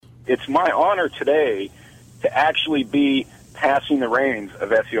it's my honor today to actually be passing the reins of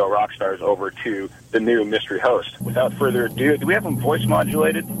SEO Rockstars over to the new mystery host. Without further ado, do we have him voice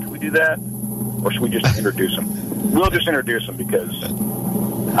modulated? Can we do that? Or should we just introduce him? We'll just introduce him because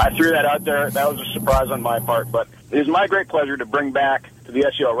I threw that out there. That was a surprise on my part. But it is my great pleasure to bring back to the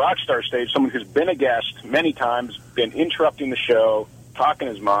SEO Rockstar stage someone who's been a guest many times, been interrupting the show, talking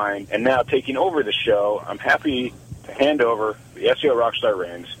his mind, and now taking over the show. I'm happy to hand over the SEO Rockstar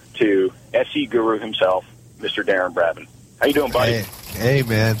reins to SE Guru himself, Mr. Darren Brabin. How you doing, buddy? Hey,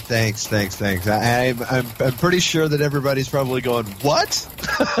 man. Thanks. I'm pretty sure that everybody's probably going, what?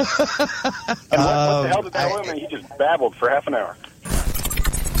 And what the hell did that mean? He just babbled for half an hour.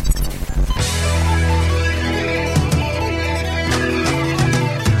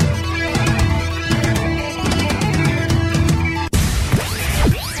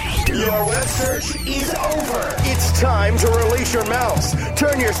 Your web search is over. It's time to release your mouse,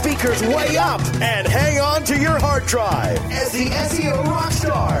 turn your speakers way up, and hang on to your hard drive as the SEO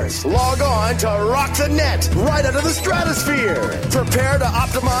Rockstars log on to rock the net right out of the stratosphere. Prepare to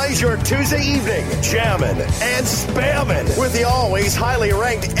optimize your Tuesday evening, jamming and spamming with the always highly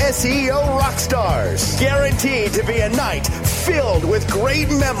ranked SEO Rockstars. Guaranteed to be a night filled with great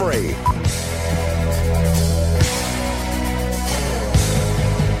memory.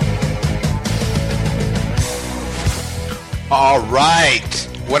 All right.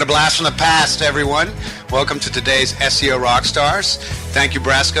 What a blast from the past, everyone. Welcome to today's SEO Rockstars. Thank you,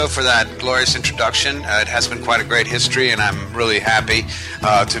 Brasco, for that glorious introduction. It has been quite a great history, and I'm really happy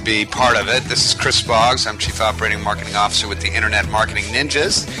to be part of it. This is Chris Boggs. I'm Chief Operating Marketing Officer with the Internet Marketing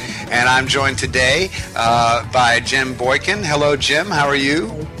Ninjas, and I'm joined today by Jim Boykin. Hello, Jim. How are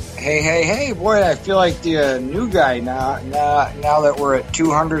you? Hey, boy, I feel like the new guy now that we're at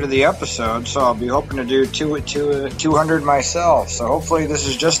 200 of the episode, so I'll be hoping to do 200 myself. So hopefully this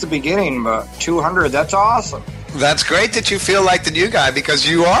is just the beginning, but 200, that's awesome. That's great that you feel like the new guy, because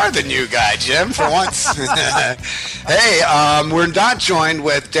you are the new guy, Jim, for once. Hey, we're not joined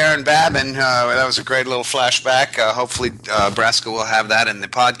with Darren Babin. That was a great little flashback. Hopefully Brasco will have that in the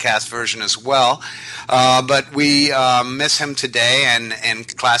podcast version as well. But we miss him today, and in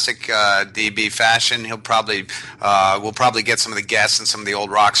classic DB fashion, we'll probably get some of the guests and some of the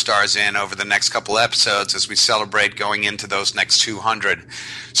old rock stars in over the next couple episodes as we celebrate going into those next 200.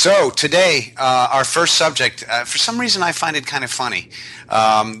 So today, our first subject, for some reason I find it kind of funny,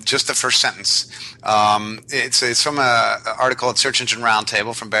 just the first sentence. It's from an article at Search Engine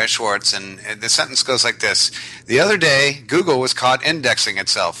Roundtable from Barry Schwartz, and the sentence goes like this: the other day, Google was caught indexing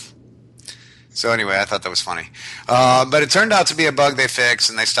itself. So anyway, I thought that was funny. But it turned out to be a bug they fixed,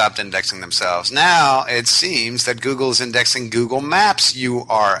 and they stopped indexing themselves. Now it seems that Google is indexing Google Maps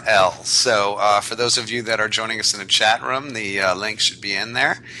URL. So for those of you that are joining us in the chat room, the link should be in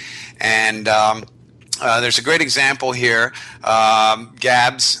there. And there's a great example here.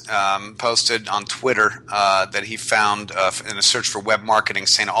 Gabs posted on Twitter that he found in a search for web marketing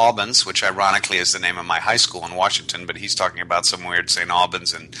St. Albans, which ironically is the name of my high school in Washington, but he's talking about some weird St.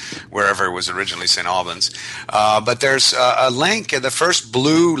 Albans and wherever it was originally St. Albans. But there's a link, the first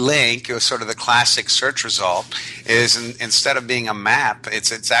blue link, sort of the classic search result, is instead of being a map,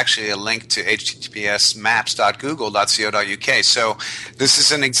 it's actually a link to https://maps.google.co.uk. So this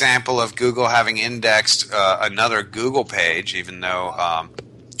is an example of Google having indexed another Google page, even though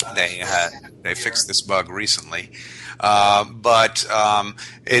they fixed this bug recently. But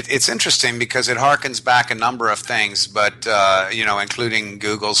it's interesting because it harkens back a number of things, but including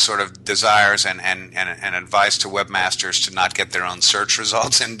Google's sort of desires and advice to webmasters to not get their own search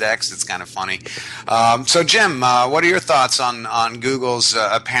results indexed. It's kind of funny. So Jim, what are your thoughts on Google's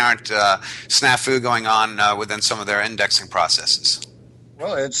apparent snafu going on within some of their indexing processes?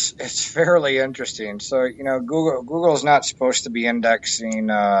 Well, it's fairly interesting. So, Google's not supposed to be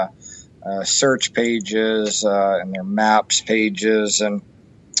indexing search pages and their maps pages. And,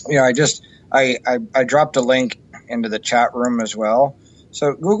 I dropped a link into the chat room as well.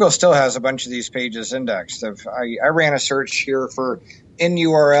 So Google still has a bunch of these pages indexed. I ran a search here for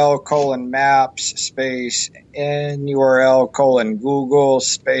NURL:/maps space NURL:/Google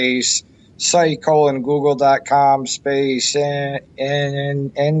space site:/google.com space NURL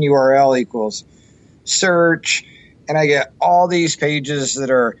equals search, and I get all these pages that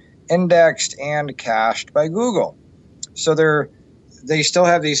are indexed and cached by Google. So they still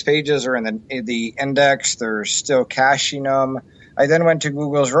have these pages are in the index. They're still caching them. I then went to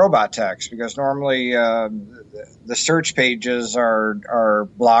Google's robot text because normally the search pages are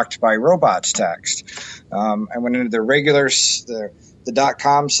blocked by robots text. I went into the regular the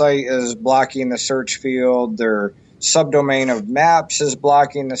 .com site is blocking the search field. Their subdomain of maps is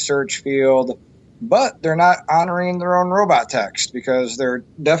blocking the search field, but they're not honoring their own robot text because they're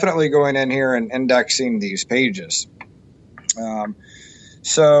definitely going in here and indexing these pages.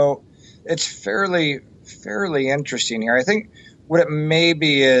 So it's fairly interesting here. I think what it may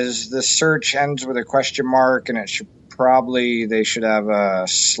be is the search ends with a question mark, and it should they should have a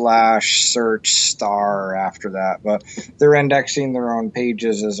 /search* after that, but they're indexing their own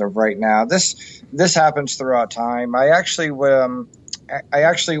pages as of right now. This happens throughout time. I actually went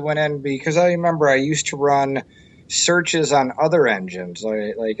in because I remember I used to run searches on other engines.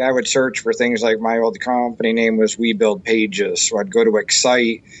 Like I would search for things like my old company name was We Build Pages. So I'd go to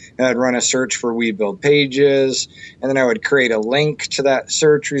Excite and I'd run a search for We Build Pages. And then I would create a link to that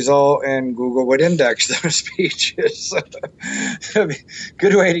search result and Google would index those pages.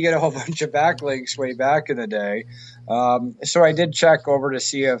 Good way to get a whole bunch of backlinks way back in the day. So I did check over to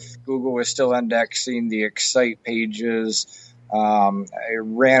see if Google was still indexing the Excite pages. I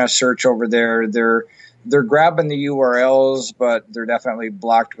ran a search over there. They're grabbing the URLs, but they're definitely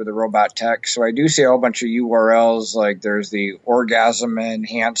blocked with the robot text. So I do see a whole bunch of URLs, like there's the orgasm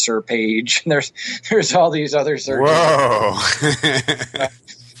enhancer page. And there's all these other searches. Whoa.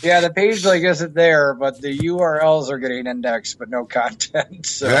 Yeah, the page isn't there, but the URLs are getting indexed, but no content.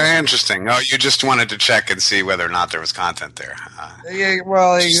 So. Very interesting. Oh, you just wanted to check and see whether or not there was content there. Yeah,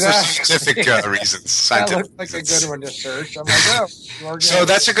 well, exactly. Scientific reasons. That looked like a good one to search. I'm like, So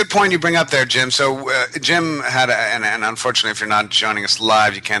that's a good point you bring up there, Jim. So Jim had, and unfortunately, if you're not joining us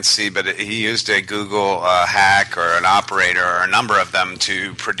live, you can't see, but he used a Google hack or an operator or a number of them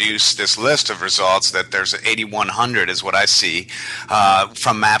to produce this list of results. That there's 8,100 is what I see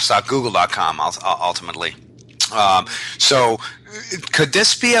from maps.google.com ultimately. So could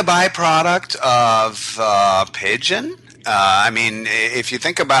this be a byproduct of Pigeon? I mean, if you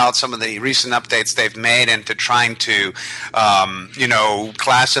think about some of the recent updates they've made into trying to,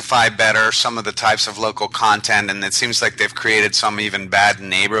 classify better some of the types of local content, and it seems like they've created some even bad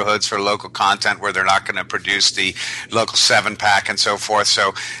neighborhoods for local content where they're not going to produce the local 7-pack and so forth.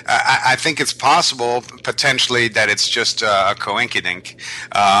 So I think it's possible, potentially, that it's just a coinkydink,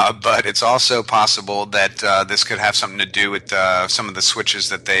 but it's also possible that this could have something to do with some of the switches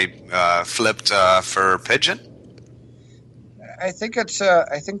that they flipped for Pigeon. I think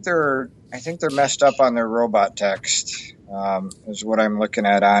they're messed up on their robot text. Is what I'm looking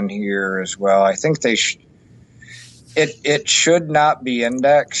at on here as well. I think it should not be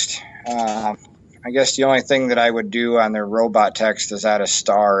indexed. I guess the only thing that I would do on their robot text is add a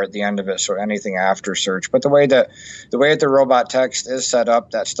star at the end of it, so anything after search. But the way that the robot text is set up,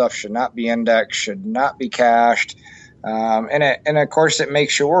 that stuff should not be indexed, should not be cached. And of course it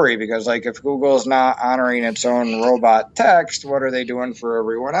makes you worry because if Google's not honoring its own robot text, what are they doing for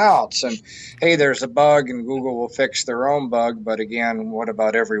everyone else? And hey, there's a bug and Google will fix their own bug. But again, what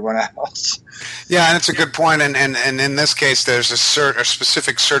about everyone else? Yeah, and it's a good point. And in this case, there's a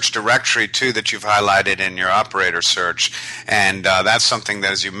specific search directory too that you've highlighted in your operator search. And that's something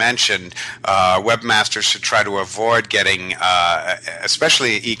that, as you mentioned, webmasters should try to avoid getting,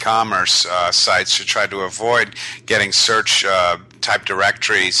 especially e-commerce sites should try to avoid getting search type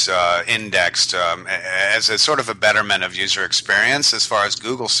directories indexed as a sort of a betterment of user experience as far as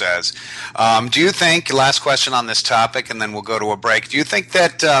Google says. Do you think, last question on this topic and then we'll go to a break, do you think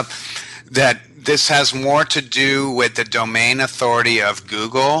that that this has more to do with the domain authority of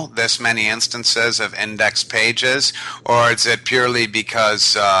Google, this many instances of indexed pages, or is it purely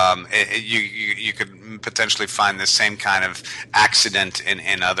because you could potentially find the same kind of accident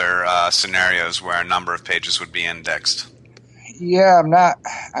in other scenarios where a number of pages would be indexed? Yeah,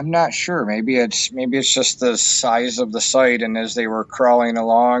 I'm not sure. Maybe it's just the size of the site, and as they were crawling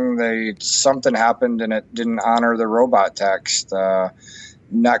along, something happened and it didn't honor the robot text.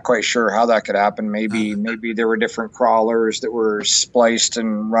 Not quite sure how that could happen. Maybe there were different crawlers that were spliced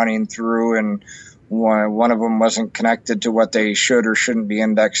and running through, and one of them wasn't connected to what they should or shouldn't be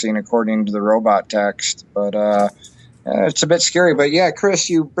indexing according to the robot text. But it's a bit scary. But yeah, Chris,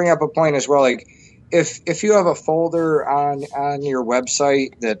 you bring up a point as well. If you have a folder on your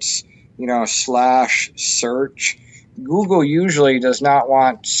website that's /search, Google usually does not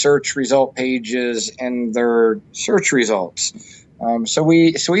want search result pages in their search results. So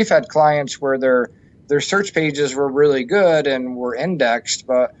we've had clients where their search pages were really good and were indexed,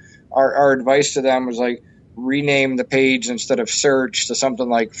 but our advice to them was rename the page instead of search to something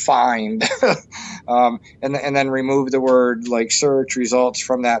like find, and then remove the word search results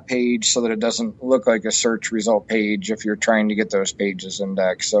from that page so that it doesn't look like a search result page if you're trying to get those pages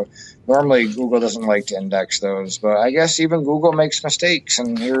indexed. So normally Google doesn't like to index those, but I guess even Google makes mistakes,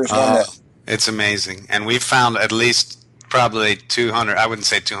 and here's one that It's amazing. And we've found at least probably 200, I wouldn't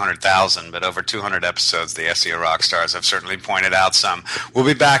say 200,000, but over 200 episodes, the SEO Rockstars have certainly pointed out some. We'll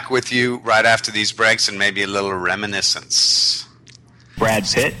be back with you right after these breaks and maybe a little reminiscence. Brad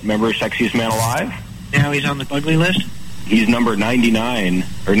Pitt, remember Sexiest Man Alive? Now he's on the ugly list? He's number 99,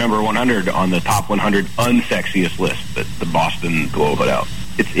 or number 100 on the top 100 unsexiest list that the Boston Globe put out.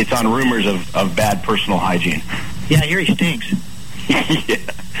 It's on rumors of bad personal hygiene. Yeah, I hear he stinks. Yeah.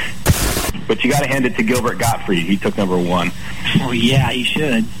 But you got to hand it to Gilbert Gottfried. He took number 1. Oh, yeah, he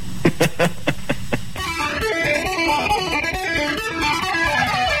should.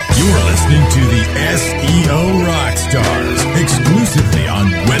 You're listening to the SEO Rockstars, exclusively on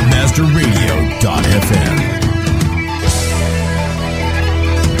WebmasterRadio.fm.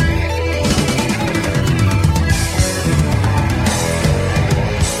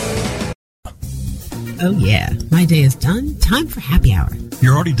 Oh yeah, my day is done. Time for happy hour.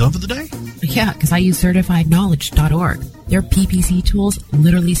 You're already done for the day? Yeah, because I use CertifiedKnowledge.org. Their PPC tools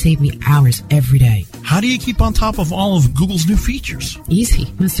literally save me hours every day. How do you keep on top of all of Google's new features?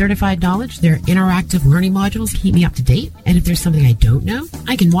 Easy. With Certified Knowledge, their interactive learning modules keep me up to date. And if there's something I don't know,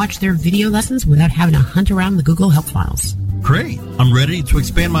 I can watch their video lessons without having to hunt around the Google Help files. Great. I'm ready to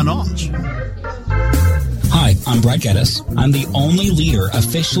expand my knowledge. Hi, I'm Brett Geddes. I'm the only leader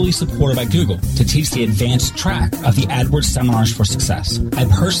officially supported by Google to teach the advanced track of the AdWords Seminars for Success. I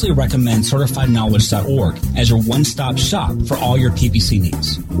personally recommend CertifiedKnowledge.org as your one-stop shop for all your PPC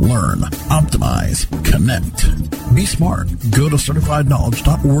needs. Learn, optimize, connect. Be smart. Go to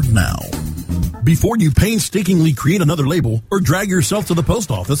CertifiedKnowledge.org now. Before you painstakingly create another label or drag yourself to the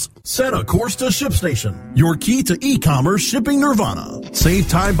post office, set a course to ShipStation, your key to e-commerce shipping nirvana. Save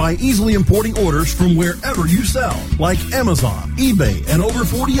time by easily importing orders from wherever you sell, like Amazon, eBay, and over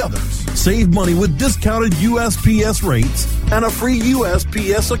 40 others. Save money with discounted USPS rates and a free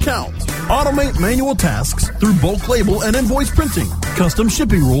USPS account. Automate manual tasks through bulk label and invoice printing, custom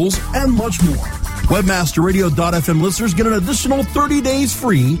shipping rules, and much more. WebmasterRadio.fm listeners get an additional 30 days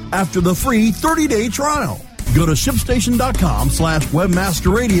free after the free 30-day trial. Go to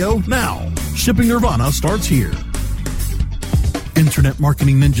ShipStation.com/WebmasterRadio now. Shipping Nirvana starts here.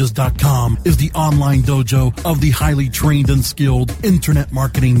 InternetMarketingNinjas.com is the online dojo of the highly trained and skilled Internet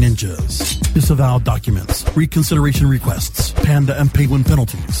Marketing Ninjas. Disavow documents, reconsideration requests, Panda and Penguin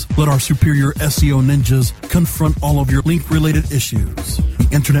penalties. Let our superior SEO ninjas confront all of your link-related issues. The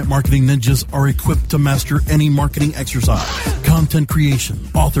Internet Marketing Ninjas are equipped to master any marketing exercise, content creation,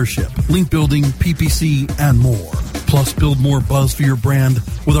 authorship, link building, PPC, and more. Plus, build more buzz for your brand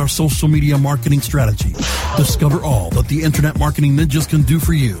with our social media marketing strategy. Discover all that the Internet Marketing Ninjas can do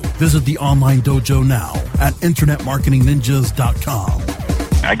for you. Visit the online dojo now at InternetMarketingNinjas.com.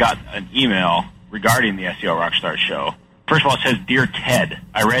 I got an email regarding the SEO Rockstar show. First of all, it says, Dear Ted,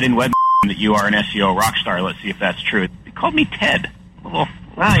 I read in Web that you are an SEO rockstar. Let's see if that's true. He called me Ted. A little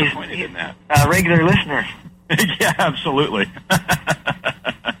disappointed in that. A regular listener. Yeah, absolutely.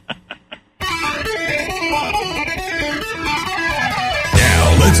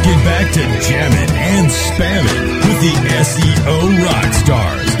 Let's get back to jamming and spamming with the SEO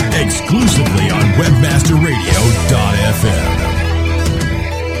Rockstars, exclusively on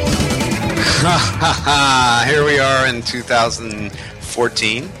WebmasterRadio.fm. Here we are in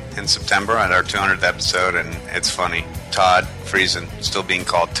 2014 in September at our 200th episode, and it's funny. Todd Friesen still being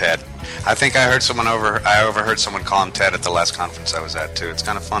called Ted. I think I overheard someone call him Ted at the last conference I was at too. It's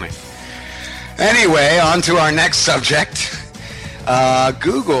kind of funny. Anyway, on to our next subject.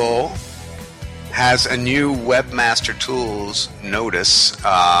 Google has a new Webmaster Tools notice.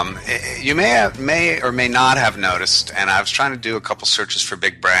 You may or may not have noticed, and I was trying to do a couple searches for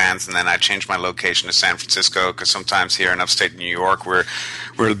big brands, and then I changed my location to San Francisco because sometimes here in upstate New York we're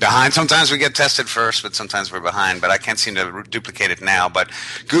behind. Sometimes we get tested first, but sometimes we're behind. But I can't seem to duplicate it now. But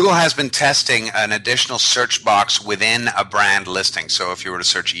Google has been testing an additional search box within a brand listing. So if you were to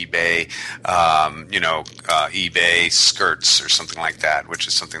search eBay, eBay skirts or something like that, which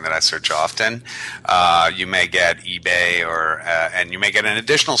is something that I search often, you may get eBay and you may get an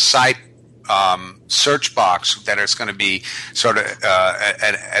additional site search box that is going to be sort of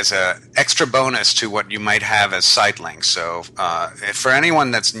as a extra bonus to what you might have as site links. So for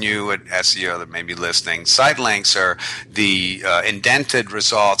anyone that's new at SEO that may be listening, site links are the indented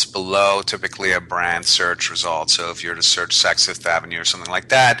results below typically a brand search result. So if you were to search Saks Fifth Avenue or something like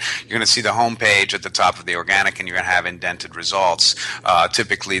that, you're going to see the home page at the top of the organic, and you're going to have indented results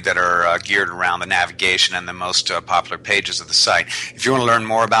typically that are geared around the navigation and the most popular pages of the site. If you want to learn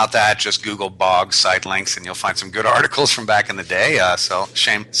more about that, just Google Bog site links, and you'll find some good articles from back in the day. So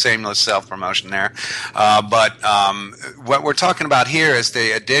shameless self-promotion there. But what we're talking about here is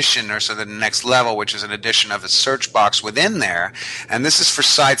the addition, or so the next level, which is an addition of a search box within there. And this is for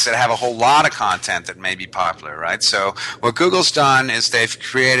sites that have a whole lot of content that may be popular, right? So what Google's done is they've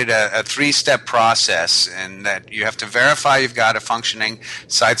created a three-step process, and that you have to verify you've got a functioning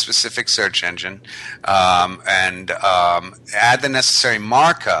site-specific search engine, and add the necessary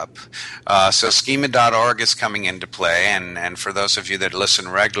markup. So schema.org is coming into play, and for those of you that listen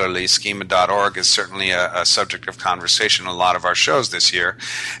regularly, schema.org is certainly a subject of conversation in a lot of our shows this year.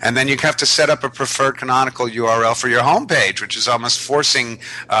 And then you have to set up a preferred canonical URL for your homepage, which is almost forcing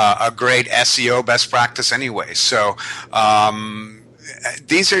a great SEO best practice anyway. So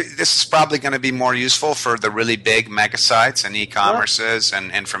this is probably going to be more useful for the really big mega sites and e-commerces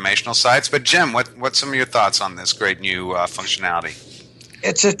and informational sites. But Jim, what's some of your thoughts on this great new functionality?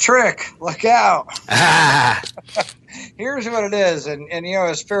 It's a trick. Look out. Here's what it is. And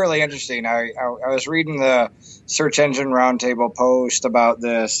it's fairly interesting. I was reading the Search Engine Roundtable post about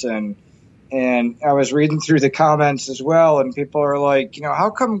this, and I was reading through the comments as well, and people are like,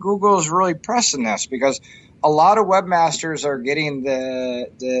 how come Google's really pressing this? Because a lot of webmasters are getting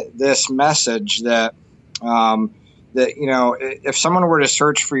this message that if someone were to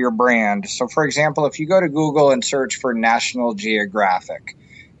search for your brand, so for example, if you go to Google and search for National Geographic,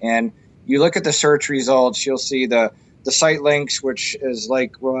 and you look at the search results, you'll see the site links, which is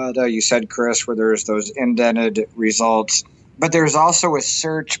like what you said, Chris, where there's those indented results, but there's also a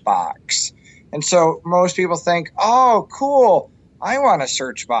search box. And so most people think, oh, cool, I want a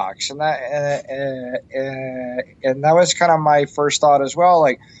search box. And that was kind of my first thought as well.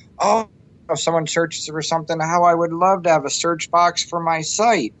 Like, oh, if someone searches for something, how I would love to have a search box for my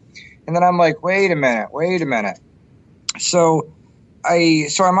site. And then I'm like, wait a minute. So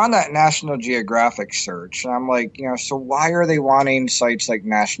I'm on that National Geographic search, and I'm like, so why are they wanting sites like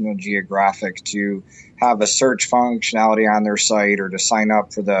National Geographic to have a search functionality on their site, or to sign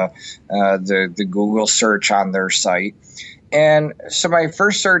up for the Google search on their site? And so my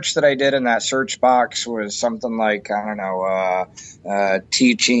first search that I did in that search box was something like,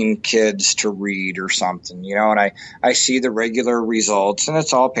 teaching kids to read or something, and I see the regular results, and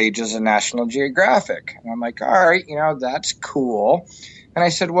it's all pages of National Geographic. And I'm like, all right, that's cool. And I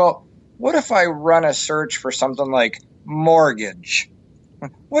said, well, what if I run a search for something like mortgage?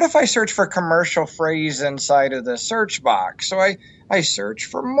 What if I search for commercial phrase inside of the search box? So I search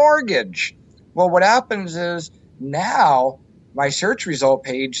for mortgage. Well, what happens is, now my search result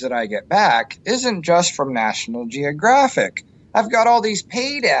page that I get back isn't just from National Geographic. I've got all these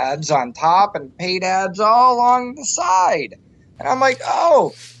paid ads on top and paid ads all along the side. And I'm like,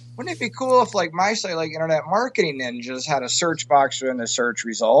 oh, wouldn't it be cool if like my site, like Internet Marketing Ninjas, had a search box within the search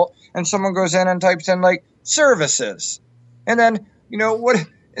result, and someone goes in and types in like services. And then,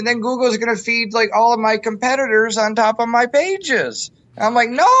 and then Google's going to feed like all of my competitors on top of my pages. I'm like,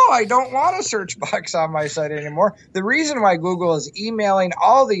 no, I don't want a search box on my site anymore. The reason why Google is emailing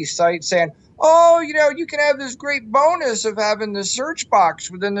all these sites saying, oh, you can have this great bonus of having the search box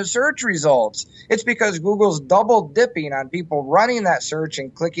within the search results. It's because Google's double dipping on people running that search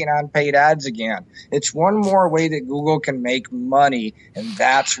and clicking on paid ads again. It's one more way that Google can make money, and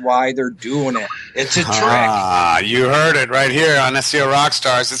that's why they're doing it. It's a trick. You heard it right here on SEO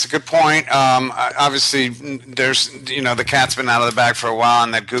Rockstars. It's a good point. Obviously, there's, the cat's been out of the bag for a while,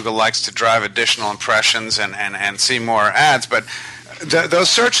 and that Google likes to drive additional impressions and see more ads, but those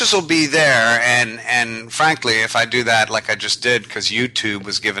searches will be there, and frankly, if I do that like I just did, because YouTube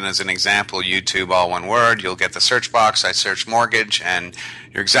was given as an example, YouTube all one word, you'll get the search box, I search mortgage, and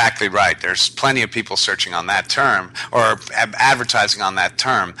you're exactly right. There's plenty of people searching on that term, or advertising on that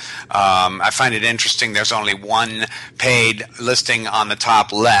term. I find it interesting there's only one paid listing on the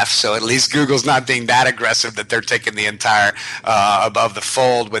top left, so at least Google's not being that aggressive that they're taking the entire above the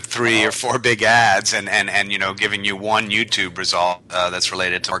fold with 3 or 4 big ads and giving you one YouTube result that's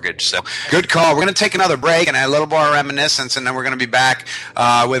related to mortgage. So good call. We're going to take another break and a little more reminiscence, and then we're going to be back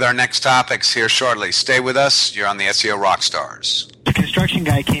with our next topics here shortly. Stay with us. You're on the SEO Rockstars. The construction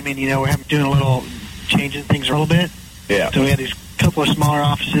guy came in, we're doing a little, changing things a little bit. Yeah. So we had these couple of smaller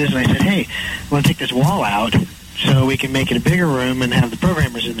offices, and I said, hey, I want to take this wall out so we can make it a bigger room and have the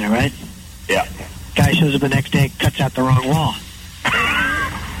programmers in there, right? Yeah. Guy shows up the next day, cuts out the wrong wall.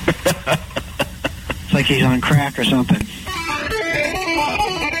 It's like he's on crack or something.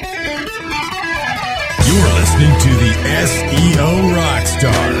 You're listening to the SEO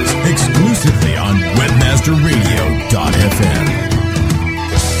Rockstars, exclusively on WebmasterRadio.fm.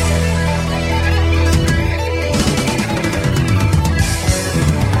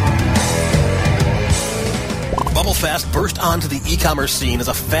 Bubble Fast burst onto the e-commerce scene as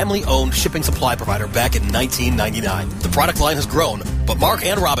a family-owned shipping supply provider back in 1999. The product line has grown, but Mark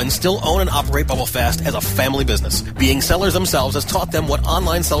and Robin still own and operate Bubble Fast as a family business. Being sellers themselves has taught them what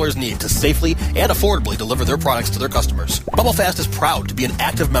online sellers need to safely and affordably deliver their products to their customers. Bubble Fast is proud to be an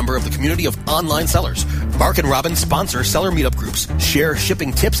active member of the community of online sellers. Mark and Robin sponsor seller meetup groups, share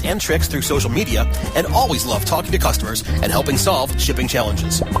shipping tips and tricks through social media, and always love talking to customers and helping solve shipping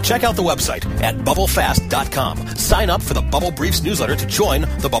challenges. Check out the website at bubblefast.com. Sign up for the Bubble Briefs newsletter to join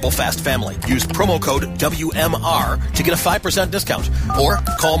the Bubble Fast family. Use promo code WMR to get a 5% discount. Or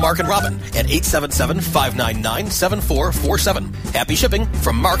call Mark and Robin at 877-599-7447. Happy shipping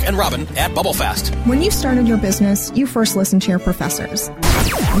from Mark and Robin at Bubble Fast. When you started your business, you first listened to your professors.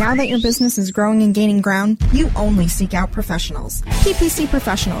 Now that your business is growing and gaining ground, you only seek out professionals. PPC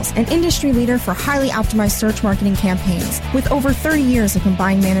Professionals, an industry leader for highly optimized search marketing campaigns with over 30 years of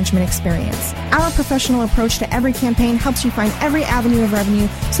combined management experience. Our professional approach to every campaign helps you find every avenue of revenue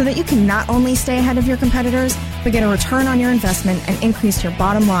so that you can not only stay ahead of your competitors, but get a return on your investment and increase your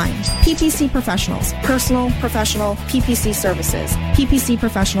bottom line. PPC Professionals, personal, professional, PPC services.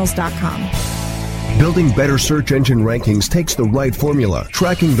 PPCprofessionals.com. Building better search engine rankings takes the right formula.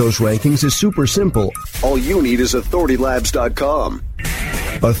 Tracking those rankings is super simple. All you need is authoritylabs.com.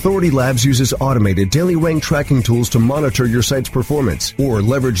 Authority Labs uses automated daily rank tracking tools to monitor your site's performance or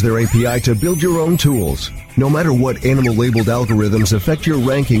leverage their API to build your own tools. No matter what animal-labeled algorithms affect your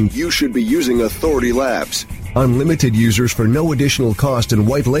ranking, you should be using Authority Labs. Unlimited users for no additional cost and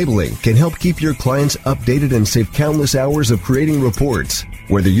white labeling can help keep your clients updated and save countless hours of creating reports.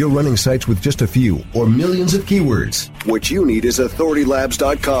 Whether you're running sites with just a few or millions of keywords, what you need is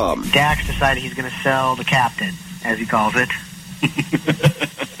authoritylabs.com. Dax decided he's going to sell the captain, as he calls it.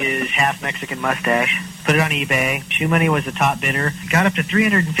 His half-Mexican mustache. Put it on eBay. Shoe Money was the top bidder. Got up to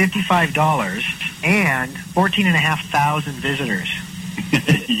 $355 and 14,500 visitors.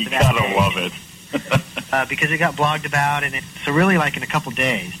 You gotta love it. Because it got blogged about, and so really like in a couple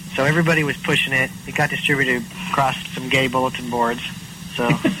days. So everybody was pushing it. It got distributed across some gay bulletin boards. So,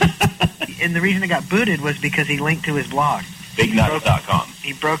 and the reason it got booted was because he linked to his blog. BigNuts.com.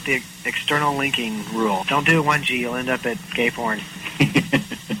 He broke the external linking rule. Don't do it 1G, you'll end up at gay porn.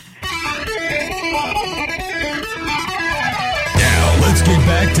 Now let's get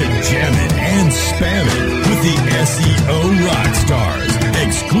back to jamming and spamming with the SEO Rockstars,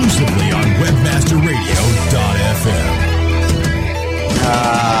 exclusively on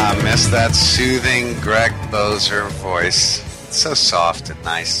WebmasterRadio.fm. Miss that soothing Greg Bozer voice. It's so soft and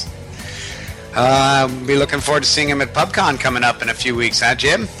nice. Be looking forward to seeing him at PubCon coming up in a few weeks, huh,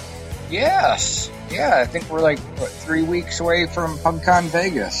 Jim? Yes. Yeah, I think we're like 3 weeks away from PubCon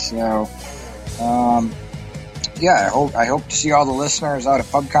Vegas. So, yeah, I hope to see all the listeners out at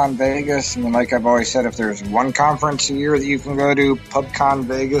PubCon Vegas. I mean, like I've always said, if there's one conference a year that you can go to, PubCon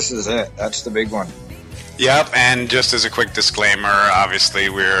Vegas is it. That's the big one. Yep, and just as a quick disclaimer, obviously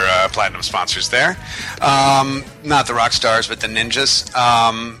we're platinum sponsors there. Not the Rockstars, but the Ninjas.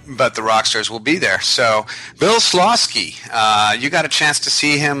 But the Rockstars will be there. So, Bill Slawski, you got a chance to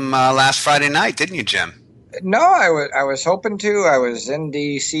see him last Friday night, didn't you, Jim? No, I was hoping to. I was in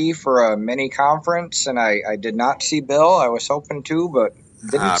D.C. for a mini conference, and I did not see Bill. I was hoping to, but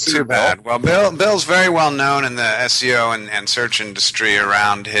didn't see too bad. Well, Bill's very well known in the SEO and search industry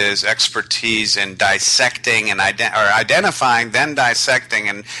around his expertise in dissecting and identifying, then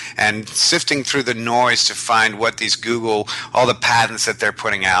dissecting and sifting through the noise to find what these Google, all the patents that they're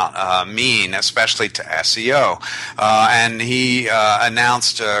putting out mean, especially to SEO. And he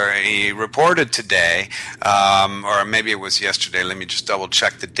announced, or he reported today, or maybe it was yesterday, let me just double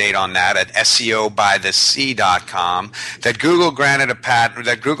check the date on that, at SEObythesea.com, that Google's granted a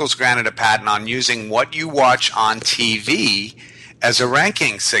patent on using what you watch on TV as a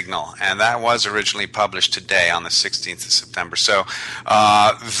ranking signal, and that was originally published today on the 16th of September. So,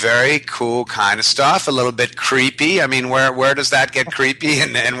 very cool kind of stuff. A little bit creepy. I mean, where does that get creepy,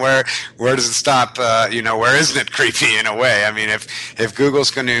 and where does it stop? Where isn't it creepy in a way? I mean, if Google's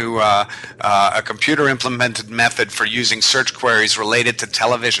going to a computer implemented method for using search queries related to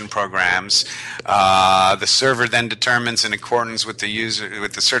television programs, the server then determines in accordance with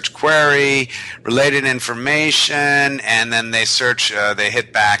the search query related information, and then they search search, they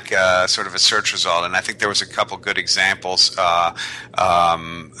hit back sort of a search result, and I think there was a couple good examples that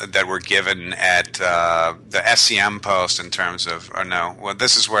were given at the SEM post in terms of,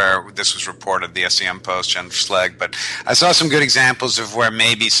 this is where this was reported, the SEM post, Jennifer Slegg, but I saw some good examples of where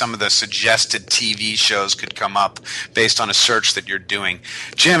maybe some of the suggested TV shows could come up based on a search that you're doing.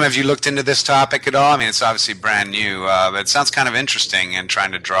 Jim, have you looked into this topic at all? I mean, it's obviously brand new, but it sounds kind of interesting in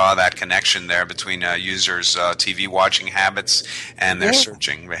trying to draw that connection there between users' TV watching habits and their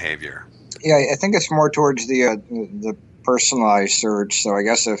searching behavior. Yeah, I think it's more towards the personalized search. So I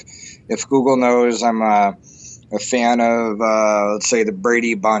guess if Google knows I'm a fan of, let's say, the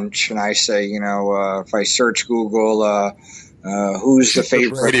Brady Bunch, and I say, if I search Google, who's the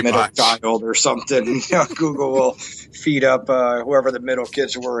favorite middle child or something, Google will feed up whoever the middle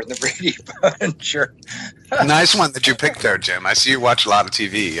kids were in the Brady Bunch. Nice one that you picked there, Jim. I see you watch a lot of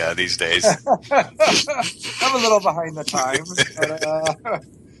TV these days. I'm a little behind the times,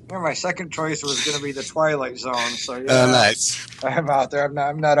 but my second choice was going to be the Twilight Zone. So nice. I'm out there.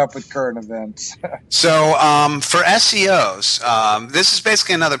 I'm not up with current events. So for SEOs, this is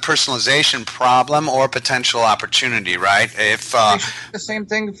basically another personalization problem or potential opportunity, right? If the same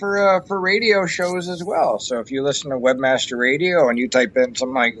thing for radio shows as well. So if you listen to Webmaster Radio and you type in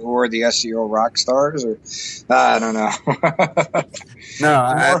something like "Who are the SEO rock stars?" or I don't know. No,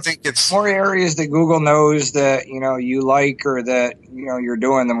 I think it's more areas that Google knows that you like or that you're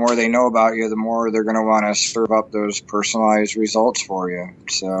doing. The more they know about you, the more they're going to want to serve up those personalized results for you.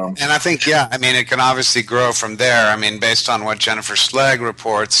 So, and I think, it can obviously grow from there. I mean, based on what Jennifer Slegg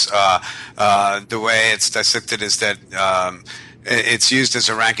reports, the way it's dissected is that it's used as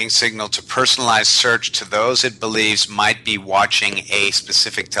a ranking signal to personalize search to those it believes might be watching a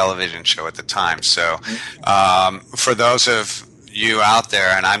specific television show at the time. So, for those of you out there,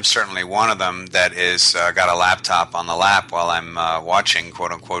 and I'm certainly one of them that is got a laptop on the lap while I'm watching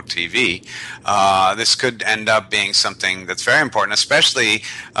quote unquote TV. This could end up being something that's very important, especially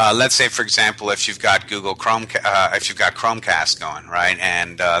let's say, for example, if you've got Google Chrome, if you've got Chromecast going, right,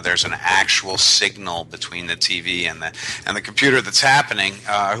 and there's an actual signal between the TV and the computer that's happening.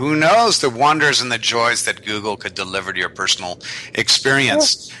 Who knows the wonders and the joys that Google could deliver to your personal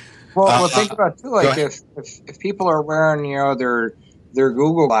experience. Yeah. Well, think about it too. Like if people are wearing, their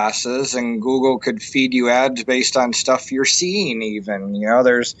Google glasses, and Google could feed you ads based on stuff you're seeing. Even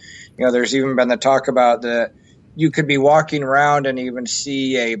there's even been the talk about that you could be walking around and even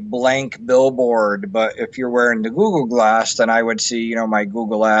see a blank billboard, but if you're wearing the Google Glass, then I would see my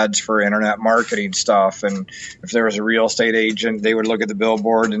Google ads for internet marketing stuff. And if there was a real estate agent, they would look at the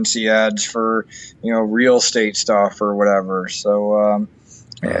billboard and see ads for real estate stuff or whatever. So.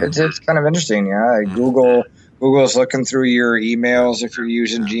 It's kind of interesting, yeah. Google's looking through your emails if you're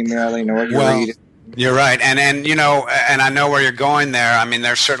using Gmail. They know what you're reading. You're right, and I know where you're going there. I mean,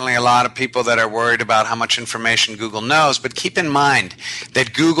 there's certainly a lot of people that are worried about how much information Google knows, but keep in mind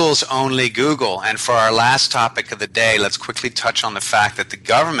that Google's only Google. And for our last topic of the day, let's quickly touch on the fact that the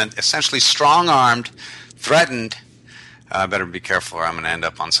government essentially strong-armed, threatened. Better be careful or I'm going to end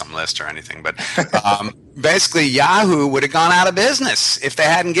up on some list or anything. But basically, Yahoo would have gone out of business if they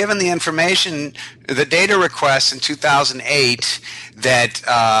hadn't given the information, the data requests in 2008 that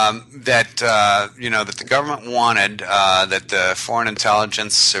the government wanted, that the Foreign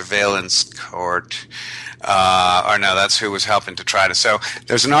Intelligence Surveillance Court. That's who was helping to try to. So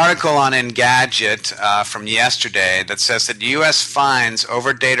there's an article on Engadget from yesterday that says that U.S. fines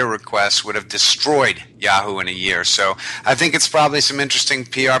over data requests would have destroyed Yahoo in a year. So I think it's probably some interesting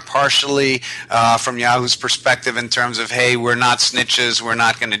PR, partially from Yahoo's perspective in terms of, hey, we're not snitches. We're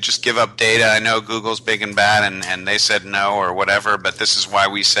not going to just give up data. I know Google's big and bad, and they said no or whatever, but this is why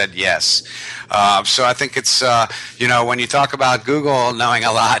we said yes. So I think it's, when you talk about Google knowing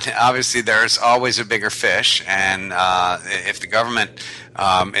a lot, obviously there's always a bigger fish. And if the government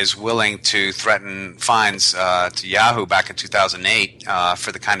is willing to threaten fines to Yahoo back in 2008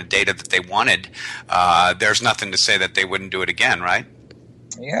 for the kind of data that they wanted, there's nothing to say that they wouldn't do it again, right?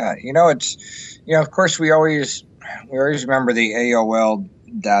 Yeah, it's, of course we always remember the AOL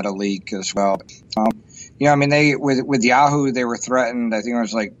data leak as well. They with Yahoo, they were threatened. I think it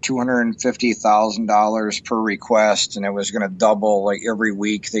was like $250,000 per request, and it was going to double like every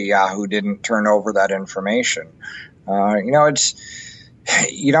week that Yahoo didn't turn over that information. I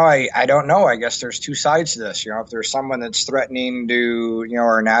don't know. I guess there's two sides to this. If there's someone that's threatening to,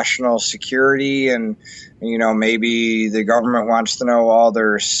 our national security, and maybe the government wants to know all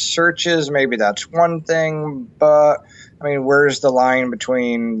their searches, maybe that's one thing. But I mean, where's the line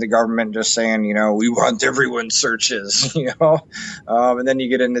between the government just saying, we want everyone's searches, and then you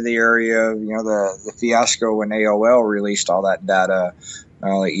get into the area of, the fiasco when AOL released all that data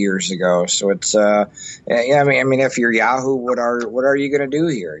years ago. So it's, I mean, if you're Yahoo, what are you going to do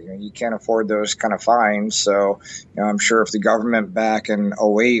here? You can't afford those kind of fines. So, I'm sure if the government back in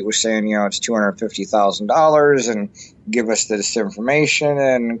 2008 was saying, it's $250,000 and give us this information,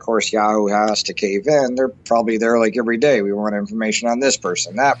 and of course Yahoo has to cave in, they're probably there like every day. We want information on this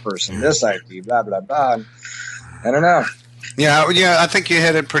person, that person, this IP, blah, blah, blah. I don't know. Yeah, I think you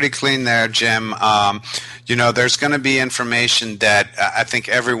hit it pretty clean there, Jim. There's going to be information that I think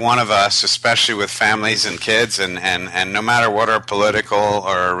every one of us, especially with families and kids, and no matter what our political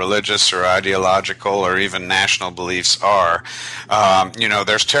or religious or ideological or even national beliefs are,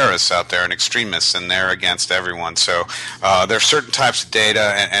 there's terrorists out there and extremists, and they're against everyone. So there's certain types of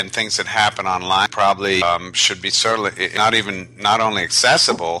data and things that happen online probably should be certainly not only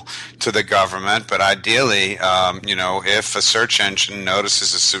accessible to the government, but ideally, if a search engine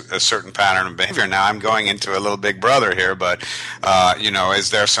notices a certain pattern of behavior. Now, I'm going into a little Big Brother here, but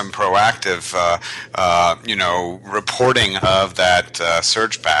is there some proactive reporting of that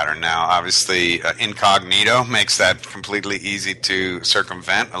search pattern? Now, obviously, incognito makes that completely easy to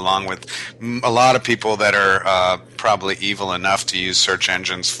circumvent, along with a lot of people that are probably evil enough to use search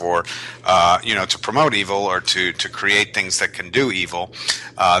engines for to promote evil or to create things that can do evil.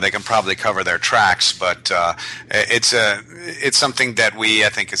 They can probably cover their tracks, but it's something that we, I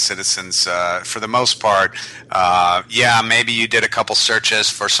think, as citizens, for the most part, maybe you did a couple searches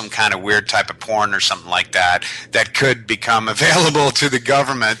for some kind of weird type of porn or something like that could become available to the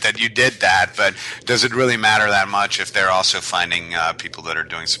government that you did that, but does it really matter that much if they're also finding people that are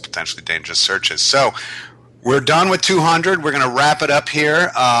doing some potentially dangerous searches? So we're done with 200. We're going to wrap it up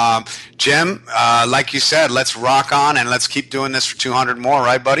here. Jim, like you said, let's rock on and let's keep doing this for 200 more,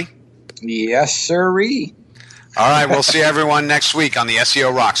 right, buddy? Yes, sirree. All right, we'll see everyone next week on the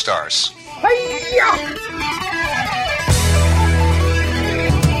SEO Rockstars. Hi-ya!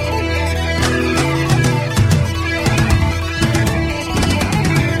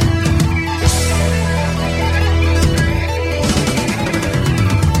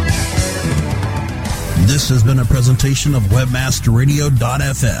 This has been a presentation of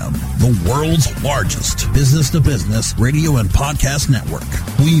WebmasterRadio.fm, the world's largest business-to-business radio and podcast network.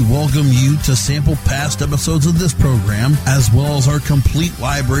 We welcome you to sample past episodes of this program, as well as our complete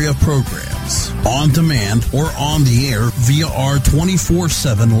library of programs, on demand or on the air via our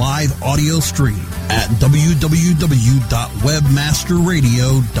 24/7 live audio stream at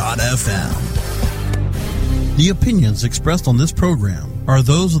www.webmasterradio.fm. The opinions expressed on this program are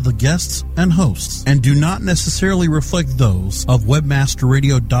those of the guests and hosts and do not necessarily reflect those of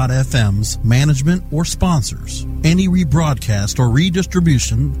WebmasterRadio.fm's management or sponsors. Any rebroadcast or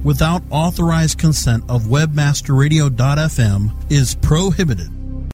redistribution without authorized consent of WebmasterRadio.fm is prohibited.